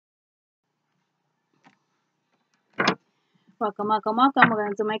Welcome, welcome, welcome. We're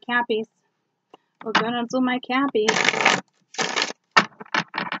going to do my Cappy.s. We're going to do my Cappy.s.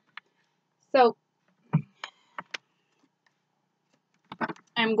 So,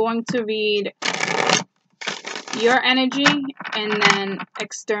 I'm going to read your energy and then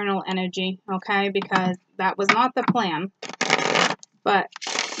external energy, okay? Because that was not the plan. But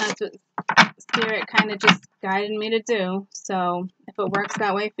that's what Spirit kind of just guided me to do. So, if it works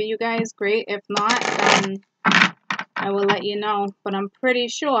that way for you guys, great. If not, then I will let you know, but I'm pretty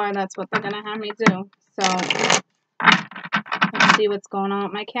sure that's what they're going to have me do. So, let's see what's going on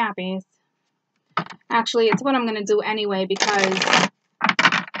with my Cappy.s. Actually, it's what I'm going to do anyway because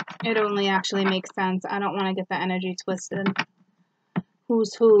it only actually makes sense. I don't want to get the energy twisted.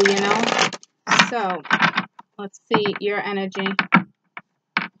 Who's who, you know? So, let's see your energy.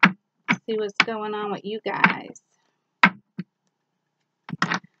 See what's going on with you guys.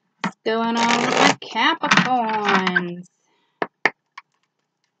 What's going on with my Capricorns?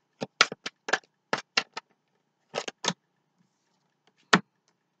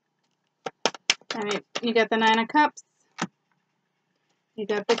 Alright, you got the Nine of Cups. You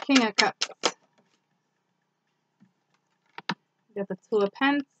got the King of Cups. You got the Two of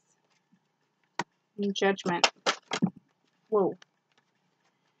Pence. And Judgment. Whoa.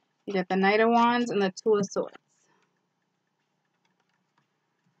 You got the Knight of Wands and the Two of Swords.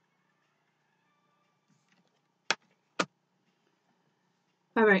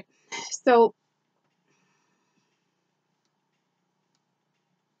 Alright, so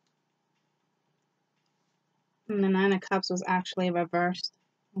and the Nine of Cups was actually reversed.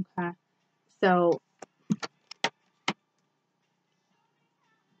 Okay. So,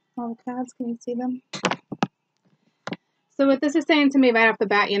 all the cards, can you see them? So what this is saying to me right off the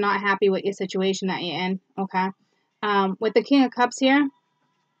bat, you're not happy with your situation that you're in. Okay. With the King of Cups here,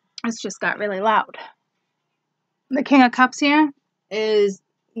 it's just got really loud. The King of Cups here is,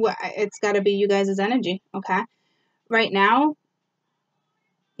 well, it's got to be you guys' energy. Okay. Right now,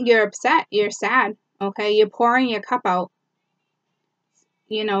 you're upset. You're sad. Okay. You're pouring your cup out.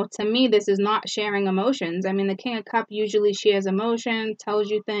 You know, to me, this is not sharing emotions. I mean, the King of Cups usually shares emotion, tells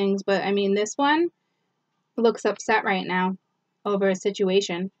you things, but I mean, this one looks upset right now over a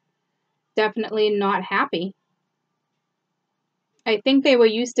situation. Definitely not happy. I think they were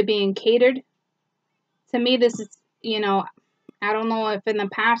used to being catered. To me, this is, you know, I don't know if in the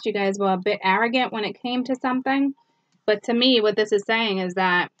past you guys were a bit arrogant when it came to something, but to me, what this is saying is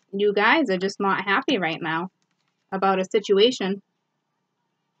that you guys are just not happy right now about a situation.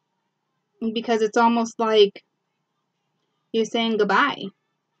 Because it's almost like you're saying goodbye.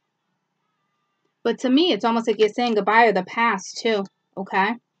 But to me, it's almost like you're saying goodbye to the past too,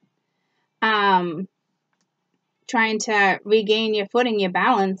 okay? Trying to regain your footing, your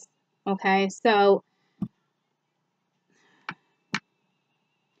balance, okay? So,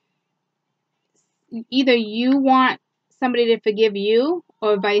 either you want somebody to forgive you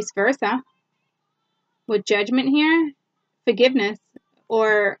or vice versa. With Judgment here, forgiveness,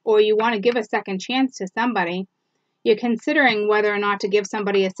 or you want to give a second chance to somebody. You're considering whether or not to give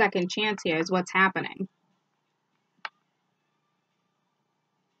somebody a second chance here is what's happening.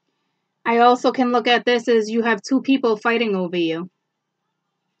 I also can look at this as you have two people fighting over you.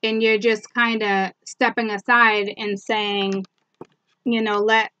 And you're just kind of stepping aside and saying, you know,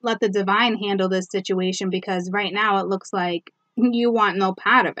 let the divine handle this situation because right now it looks like you want no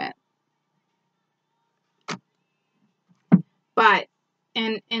part of it. But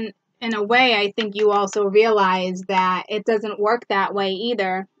in a way, I think you also realize that it doesn't work that way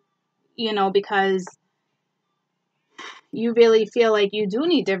either, you know, because you really feel like you do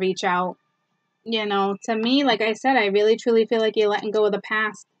need to reach out. You know, to me, like I said, I really truly feel like you're letting go of the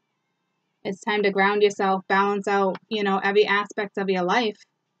past. It's time to ground yourself, balance out, you know, every aspect of your life.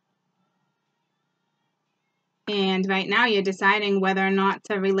 And right now you're deciding whether or not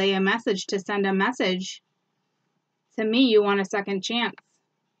to relay a message, to send a message. To me, you want a second chance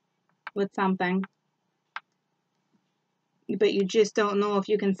with something. But you just don't know if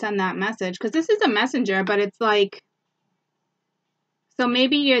you can send that message. Because this is a messenger, but it's like... So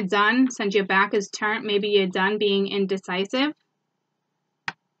maybe you're done, since your back is turned, maybe you're done being indecisive.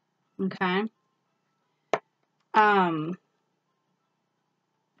 Okay. So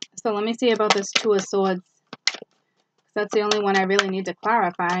let me see about this Two of Swords. That's the only one I really need to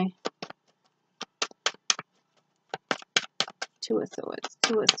clarify. Two of Swords,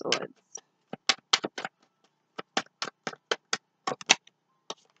 Two of Swords.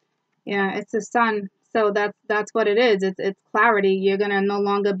 Yeah, it's the Sun. So that's what it is. It's clarity. You're gonna no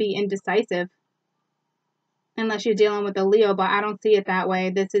longer be indecisive. Unless you're dealing with a Leo, but I don't see it that way.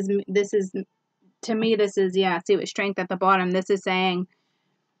 This is to me, this is, yeah, see with strength at the bottom, this is saying,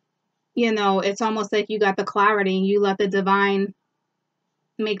 you know, it's almost like you got the clarity. You let the divine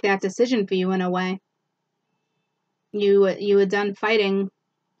make that decision for you in a way. You were done fighting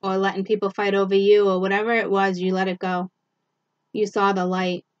or letting people fight over you or whatever it was, you let it go. You saw the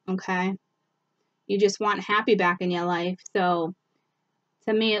light, okay? You just want happy back in your life. So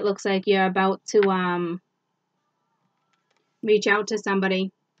to me, it looks like you're about to reach out to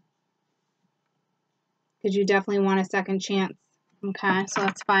somebody because you definitely want a second chance. Okay, so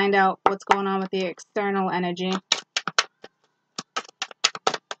let's find out what's going on with the external energy.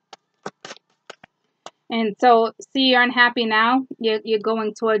 And so, see, you're unhappy now. You're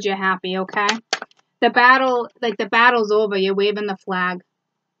going towards your happy, okay? The battle, like the battle's over. You're waving the flag.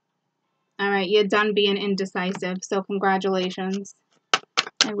 All right, you're done being indecisive. So congratulations.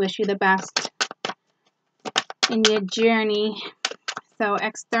 I wish you the best in your journey. So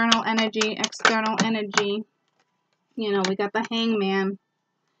external energy, external energy. You know, we got the Hangman.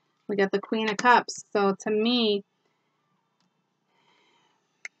 We got the Queen of Cups. So to me,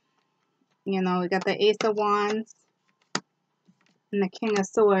 you know, we got the Ace of Wands and the King of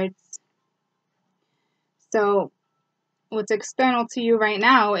Swords. So what's external to you right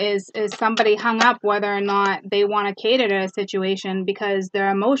now is somebody hung up whether or not they want to cater to a situation because their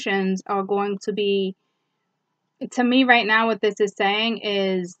emotions are going to be, to me right now what this is saying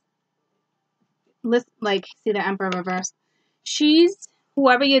is, like, see the Emperor reverse. She's,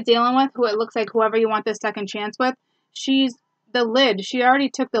 whoever you're dealing with, who it looks like whoever you want this second chance with, she's the lid. She already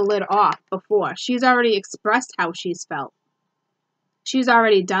took the lid off before. She's already expressed how she's felt. She's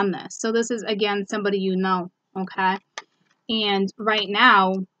already done this. So this is, again, somebody you know, okay? And right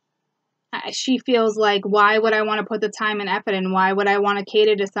now, she feels like, why would I want to put the time and effort in? Why would I want to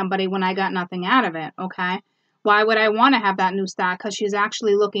cater to somebody when I got nothing out of it, okay? Why would I want to have that new start? Because she's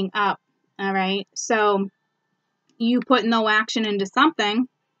actually looking up, all right? So you put no action into something,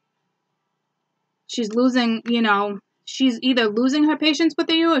 she's losing, you know, she's either losing her patience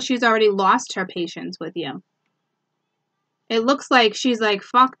with you or she's already lost her patience with you. It looks like she's like,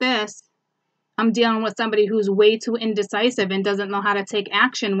 fuck this. I'm dealing with somebody who's way too indecisive and doesn't know how to take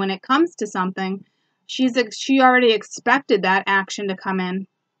action when it comes to something. She already expected that action to come in.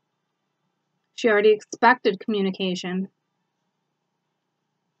 She already expected communication.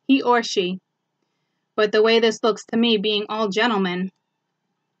 He or she. But the way this looks to me, being all gentlemen,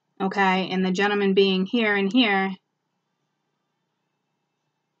 okay, and the gentleman being here and here,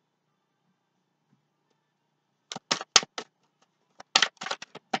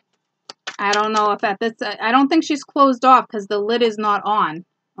 I don't know if at this, I don't think she's closed off because the lid is not on,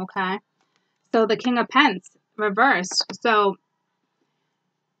 okay? So the King of Pence, reversed. So,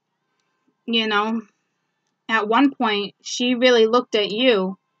 you know, at one point, she really looked at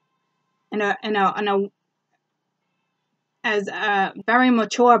you as a very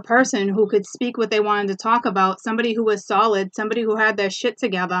mature person who could speak what they wanted to talk about, somebody who was solid, somebody who had their shit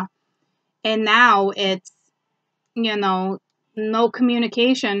together. And now it's, you know, no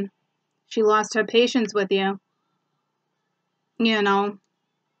communication. She lost her patience with you. You know,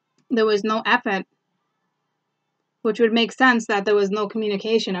 there was no effort, which would make sense that there was no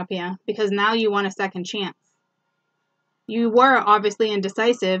communication up here because now you want a second chance. You were obviously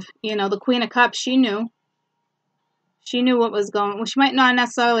indecisive. You know, the Queen of Cups, she knew. She knew what was going on. Well, she might not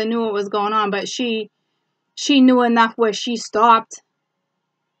necessarily knew what was going on, but she knew enough where she stopped.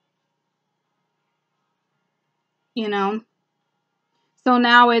 You know? So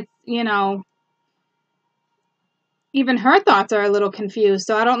now it's, you know, even her thoughts are a little confused.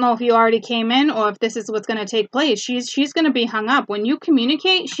 So I don't know if you already came in or if this is what's going to take place. She's going to be hung up. When you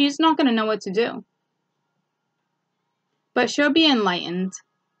communicate, she's not going to know what to do. But she'll be enlightened.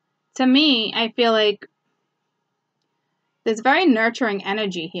 To me, I feel like there's very nurturing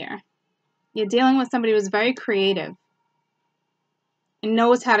energy here. You're dealing with somebody who's very creative and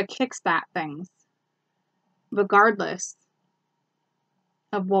knows how to kickstart things, regardless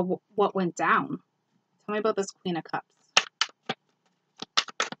of what went down. Tell me about this Queen of Cups.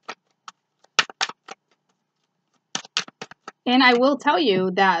 And I will tell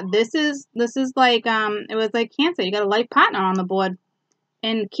you that this is like it was like Cancer. You got a life partner on the board,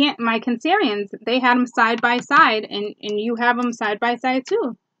 and my Cancerians, they had them side by side, and you have them side by side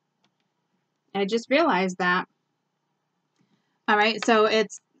too. I just realized that. All right, so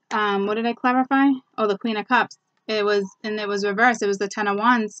it's what did I clarify? Oh, the Queen of Cups. It was reversed. It was the Ten of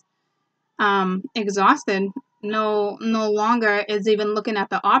Wands. Exhausted. No longer is even looking at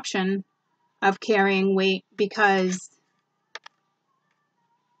the option of carrying weight because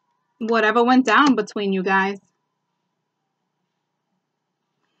whatever went down between you guys.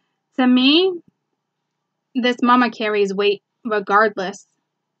 To me, this mama carries weight regardless.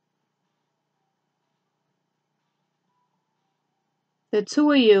 The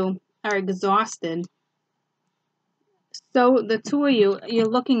two of you are exhausted. So the two of you, you're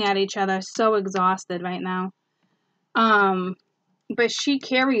looking at each other so exhausted right now. But she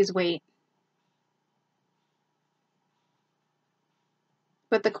carries weight.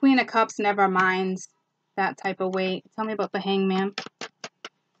 But the Queen of Cups never minds that type of weight. Tell me about the Hangman.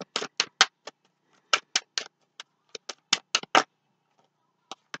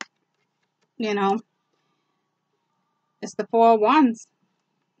 You know, it's the Four of Wands.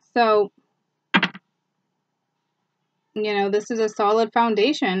 So, you know, this is a solid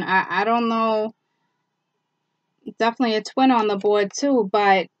foundation. I don't know. Definitely a twin on the board too,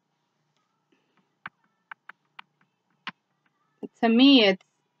 but to me, it's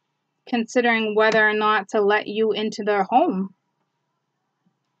considering whether or not to let you into their home.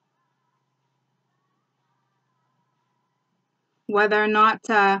 Whether or not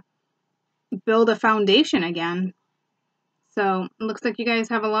to build a foundation again. So it looks like you guys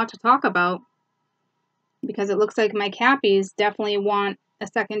have a lot to talk about, because it looks like my Cappies definitely want a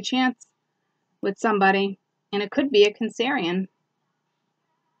second chance with somebody, and it could be a Cancerian.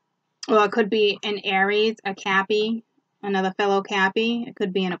 Well, it could be an Aries, a Cappy, another fellow Cappy. It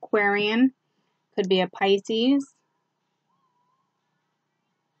could be an Aquarian. It could be a Pisces.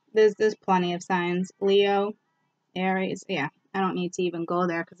 There's plenty of signs. Leo, Aries. Yeah, I don't need to even go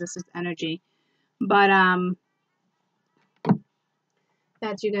there because this is energy. But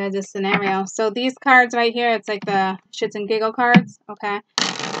that's you guys' scenario. So these cards right here, it's like the shits and giggle cards, okay?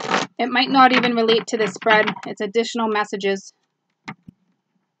 It might not even relate to the spread. It's additional messages.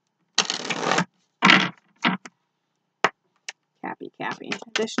 Cappy.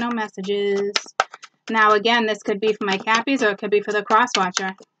 Additional messages. Now, again, this could be for my Cappies or it could be for the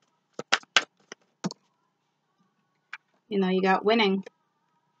cross-watcher. You know, you got winning.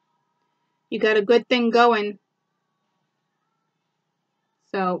 You got a good thing going.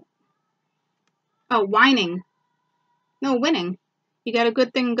 So, oh, whining. No, winning. You got a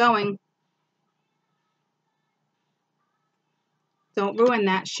good thing going. Don't ruin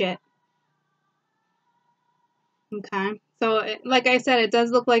that shit. Okay. So, like I said, it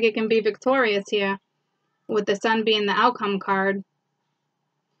does look like it can be victorious here, with the Sun being the outcome card.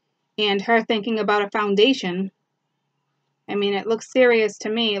 And her thinking about a foundation. I mean, it looks serious to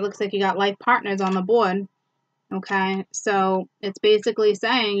me. It looks like you got life partners on the board. Okay, so it's basically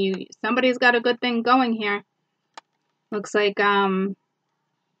saying somebody's got a good thing going here. Looks like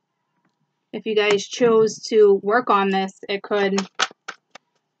if you guys chose to work on this, it could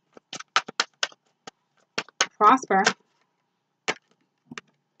prosper.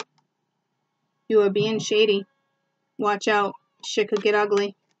 You are being shady. Watch out. Shit could get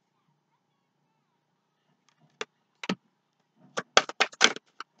ugly.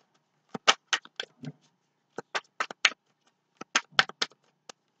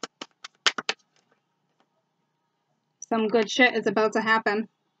 Some good shit is about to happen.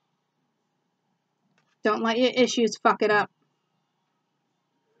 Don't let your issues fuck it up.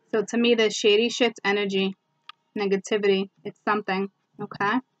 So to me, this shady shit's energy. Negativity. It's something.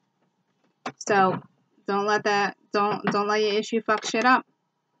 Okay? So don't let your issue fuck shit up.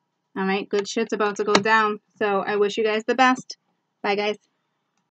 Alright? Good shit's about to go down. So I wish you guys the best. Bye, guys.